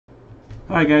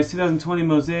Alright guys, 2020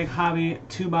 Mosaic Hobby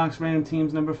 2-box random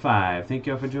teams number 5. Thank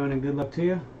y'all for joining. Good luck to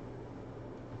you.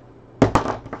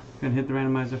 Gonna hit the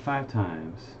randomizer 5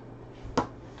 times.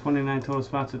 29 total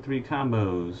spots with 3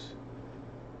 combos.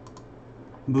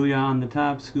 Booyah on the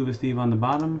top, Scuba Steve on the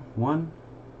bottom. 1,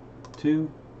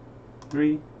 2,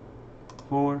 3,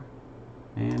 4,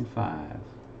 and 5.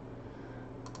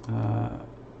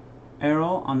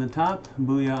 Errol on the top,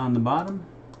 Booyah on the bottom.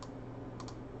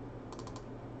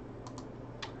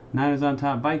 Niners on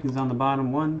top, Vikings on the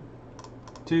bottom. 1,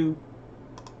 2,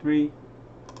 3,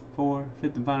 4.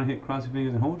 Fifth and final hit, cross your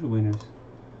fingers and hold your winners.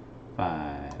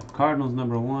 5. Cardinals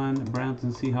number 1, Browns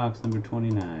and Seahawks number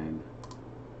 29.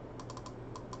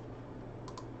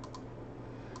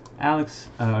 Alexi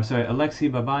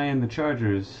Babayan, the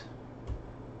Chargers.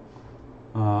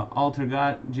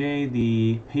 Altergat J,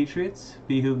 the Patriots.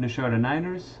 Behoob Nisharda,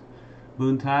 Niners.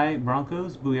 Boontai,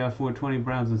 Broncos. Booyah 420,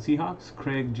 Browns and Seahawks.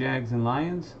 Craig, Jags and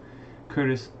Lions.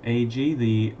 Curtis AG,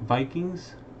 the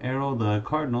Vikings. Errol, the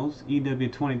Cardinals.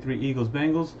 EW23, Eagles,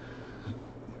 Bengals.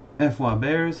 FY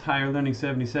Bears. Higher Learning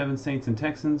 77, Saints and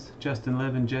Texans. Justin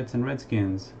Levin, Jets and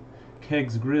Redskins.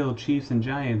 Kegs Grill, Chiefs and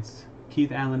Giants.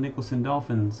 Keith Allen Nicholson,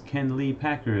 Dolphins. Ken Lee,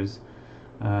 Packers.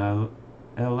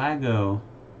 Elago,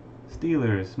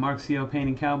 Steelers. Mark C.O.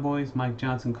 Painting, Cowboys. Mike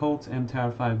Johnson, Colts. M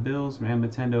Tower 5, Bills. Ram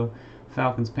Matendo,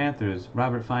 Falcons, Panthers.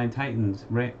 Robert Fine, Titans.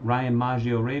 Ryan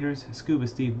Maggio, Raiders. Scuba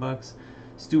Steve, Bucks.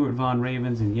 Stuart Vaughn,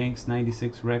 Ravens. And Yanks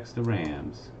 96, Rex, the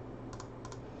Rams.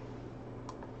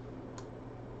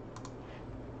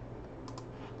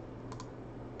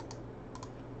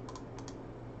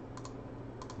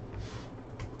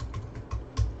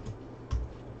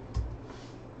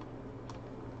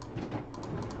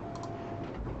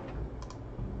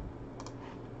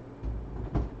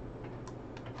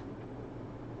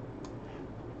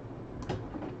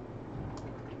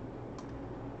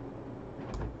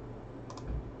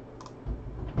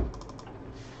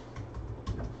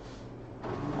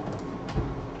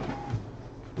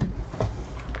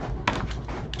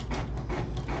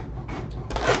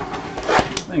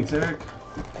 Thanks, Eric.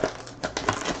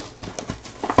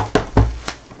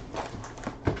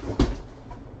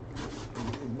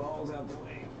 Move balls out the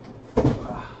way.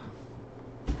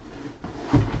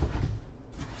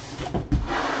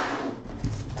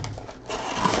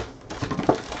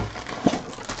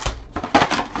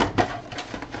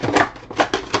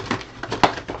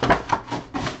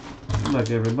 Good luck,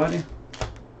 everybody.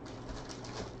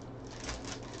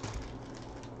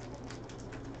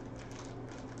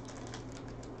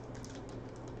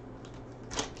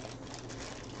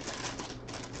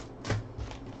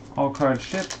 All cards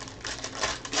shipped.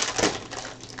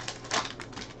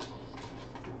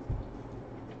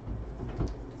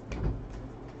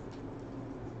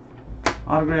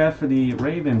 Autograph for the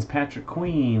Ravens, Patrick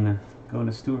Queen. Going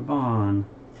to Stuart Vaughn.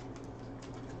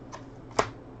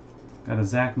 Got a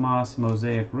Zach Moss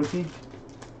Mosaic rookie.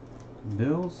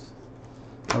 Bills.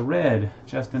 A red,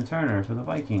 Justin Turner for the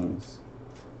Vikings.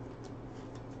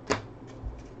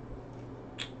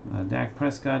 A Dak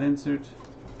Prescott insert.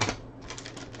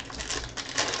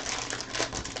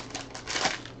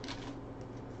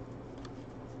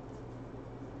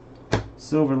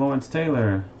 Silver, Lawrence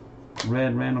Taylor.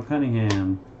 Red, Randall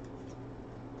Cunningham.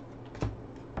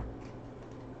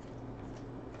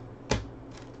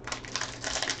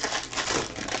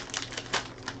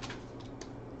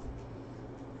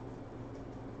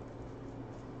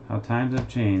 How times have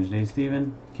changed, eh,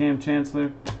 Steven? Cam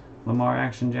Chancellor. Lamar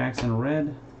Action Jackson,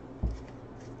 red.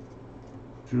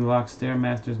 Drew Lock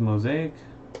Stairmasters Mosaic.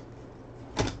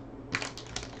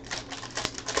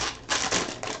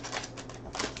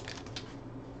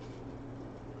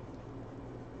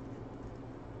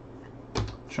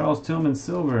 Charles Tillman,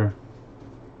 silver.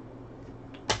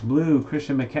 Blue,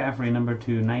 Christian McCaffrey, number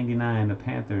 299, the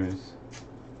Panthers.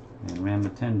 And Ram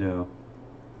Matendo,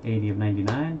 80 of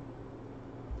 99.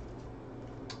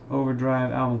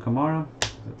 Overdrive, Alvin Kamara.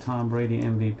 The Tom Brady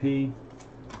MVP.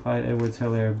 Clyde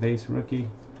Edwards-Helaire, base rookie.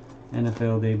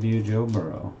 NFL debut, Joe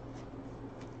Burrow.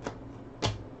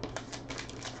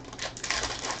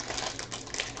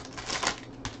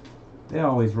 They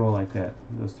always roll like that,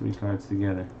 those 3 cards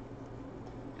together.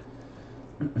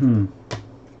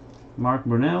 Mark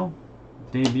Brunell,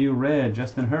 debut red,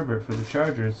 Justin Herbert for the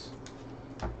Chargers.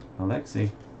 Alexi.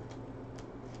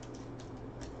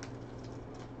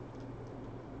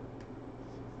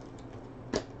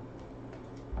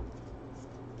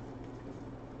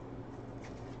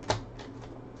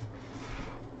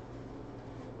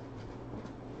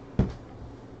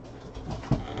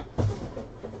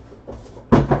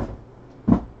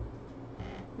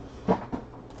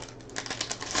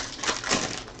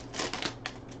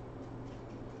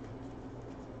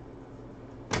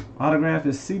 Autograph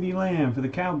is C.D. Lamb for the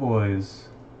Cowboys.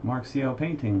 Mark CL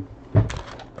painting.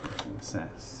 What's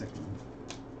that? Second.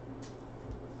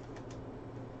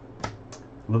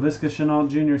 Laviska Shenault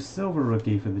Jr. silver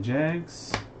rookie for the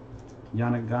Jags.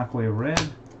 Yannick Ngakoue red.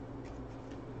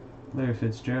 Larry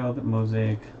Fitzgerald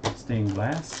Mosaic stained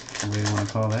glass, whatever you want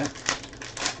to call that.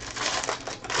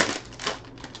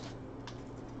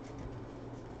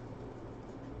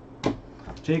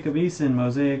 Jacob Eason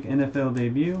Mosaic NFL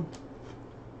debut.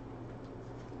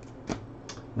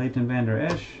 Leighton Vander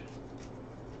Esch.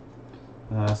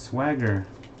 Swagger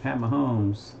Pat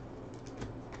Mahomes.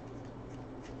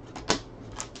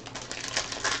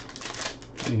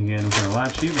 You can get them for a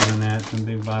lot cheaper than that. Some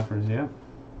big boppers, yeah.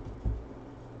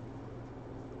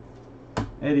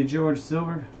 Eddie George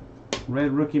silver.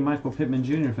 Red rookie Michael Pittman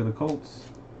Jr. for the Colts.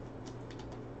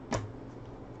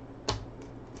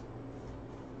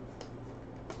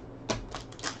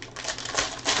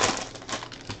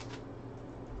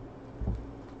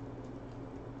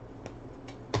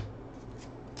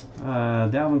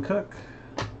 Dalvin Cook,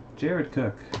 Jared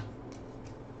Cook,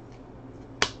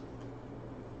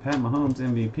 Pat Mahomes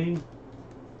MVP,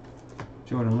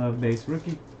 Jordan Love base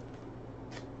rookie,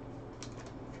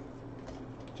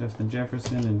 Justin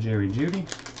Jefferson and Jerry Jeudy.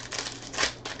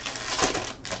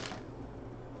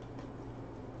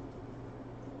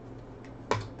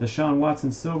 Deshaun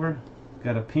Watson silver,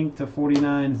 got a pink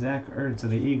 /49 Zach Ertz of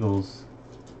the Eagles.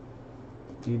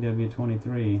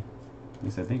 DW23, at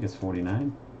least I think it's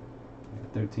 49.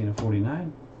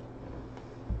 13/49.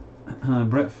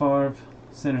 Brett Favre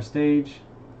center stage.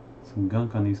 Some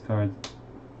gunk on these cards.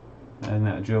 And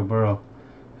that Joe Burrow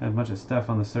had a bunch of stuff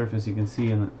on the surface. You can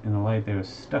see in the light they were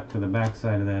stuck to the back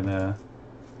side of that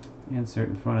insert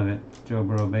in front of it. Joe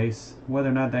Burrow base. Whether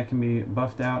or not that can be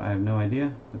buffed out, I have no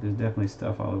idea, but there's definitely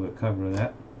stuff all over the cover of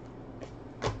that.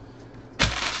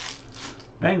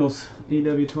 Bengals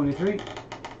EW23.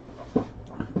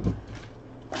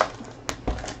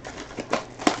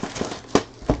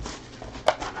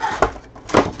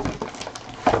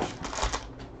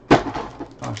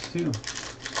 Two.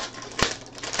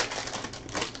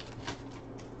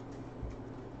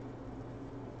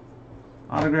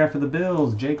 Autograph of the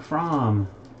Bills, Jake Fromm,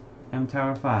 M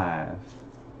Tower 5.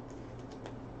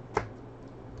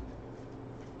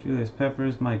 Julius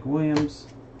Peppers, Mike Williams.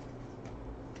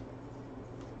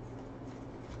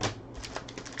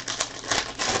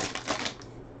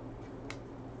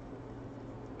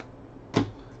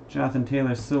 Jonathan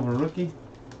Taylor, silver rookie.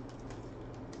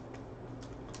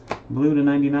 Blue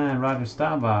 /99, Roger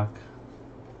Staubach.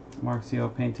 Mark CL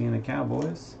painting in the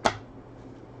Cowboys.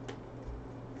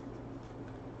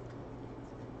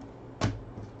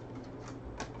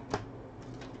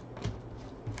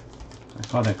 I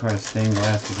call that card a stained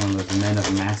glass. It's one of those Men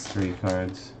of Mastery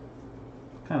cards.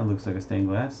 Kind of looks like a stained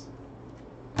glass.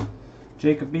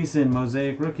 Jacob Eason,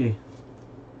 Mosaic rookie.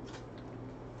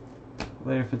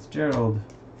 Larry Fitzgerald.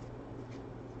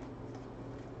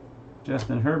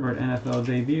 Justin Herbert, NFL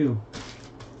debut.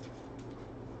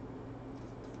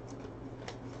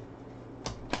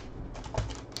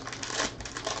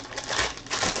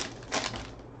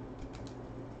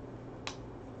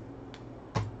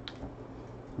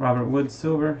 Robert Woods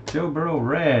silver. Joe Burrow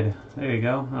red. There you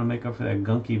go. I'll make up for that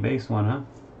gunky base one, huh?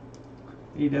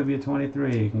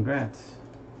 EW23. Congrats.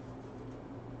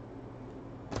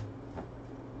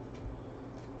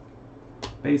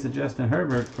 Base of Justin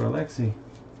Herbert for Alexi.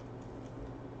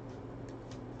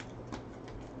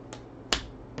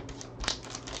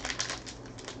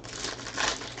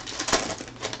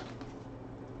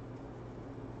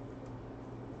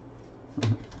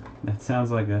 That sounds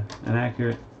like an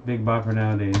accurate big bopper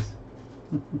nowadays.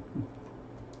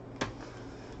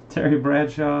 Terry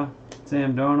Bradshaw,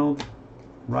 Sam Darnold,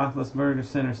 Roethlisberger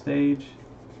center stage.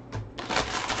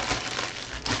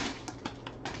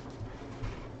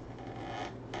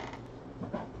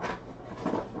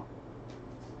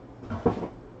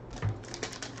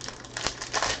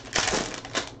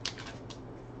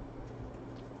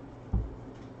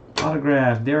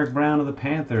 Autograph, Derek Brown of the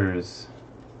Panthers.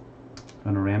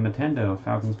 Panorama Nintendo,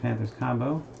 Falcons Panthers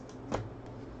combo.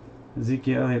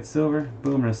 Ezekiel Elliott silver,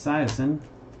 Boomer Esiason.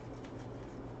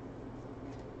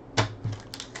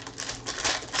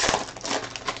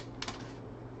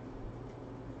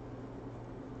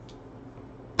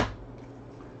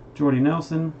 Jordy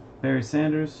Nelson, Barry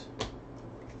Sanders.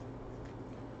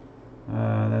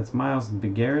 That's Myles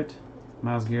Garrett.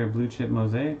 Myles Garrett blue chip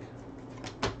Mosaic.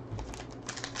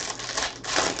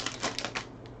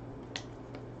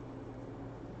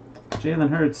 Jalen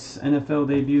Hurts, NFL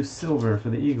debut silver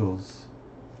for the Eagles.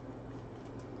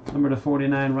 Number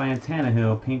 /49, Ryan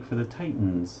Tannehill, pink for the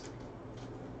Titans.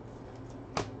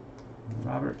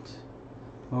 Robert.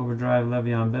 Overdrive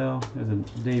Le'Veon Bell. There's a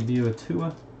debut of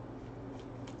Tua.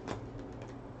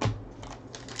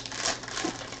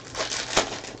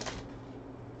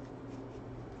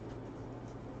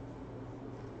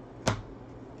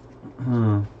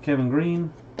 Kevin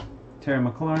Green. Terry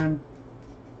McLaurin.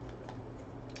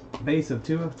 Base of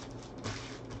Tua.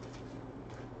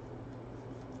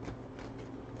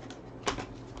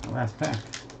 Last pack.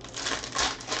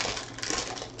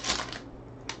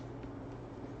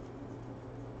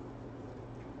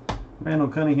 Randall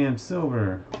Cunningham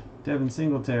Silver. Devin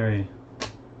Singletary.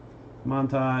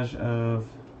 Montage of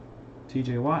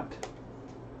TJ Watt.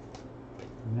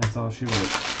 And that's all she wrote.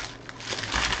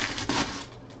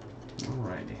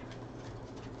 Alrighty.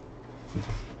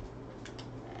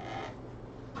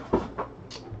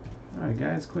 Alright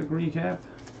guys, quick recap.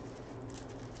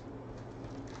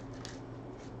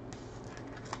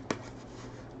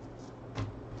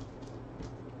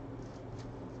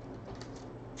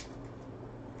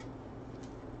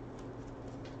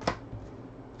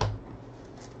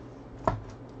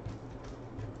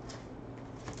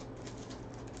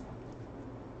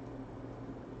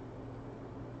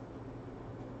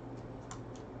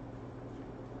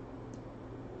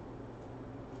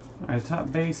 Alright,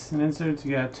 top base and inserts,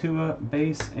 you got Tua,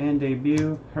 base and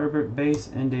debut, Herbert, base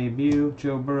and debut,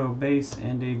 Joe Burrow, base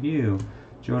and debut,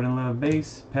 Jordan Love,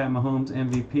 base, Pat Mahomes,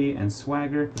 MVP and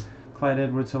swagger, Clyde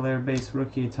Edwards-Helaire, base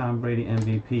rookie, Tom Brady,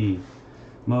 MVP.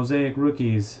 Mosaic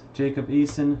rookies, Jacob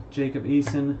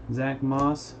Eason, Zach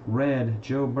Moss, red,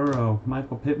 Joe Burrow,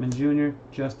 Michael Pittman Jr.,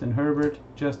 Justin Herbert,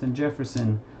 Justin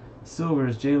Jefferson.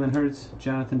 Silvers, Jalen Hurts,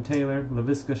 Jonathan Taylor,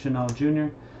 Laviska Shenault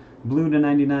Jr., blue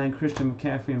 /99, Christian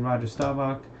McCaffrey and Roger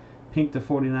Staubach. Pink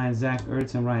 /49, Zach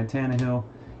Ertz and Ryan Tannehill.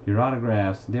 Your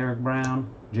autographs, Derek Brown,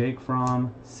 Jake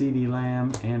Fromm, CeeDee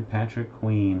Lamb, and Patrick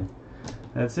Queen.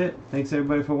 That's it. Thanks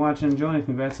everybody for watching and joining.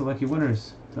 Congrats to lucky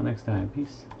winners. Until next time.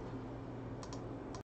 Peace.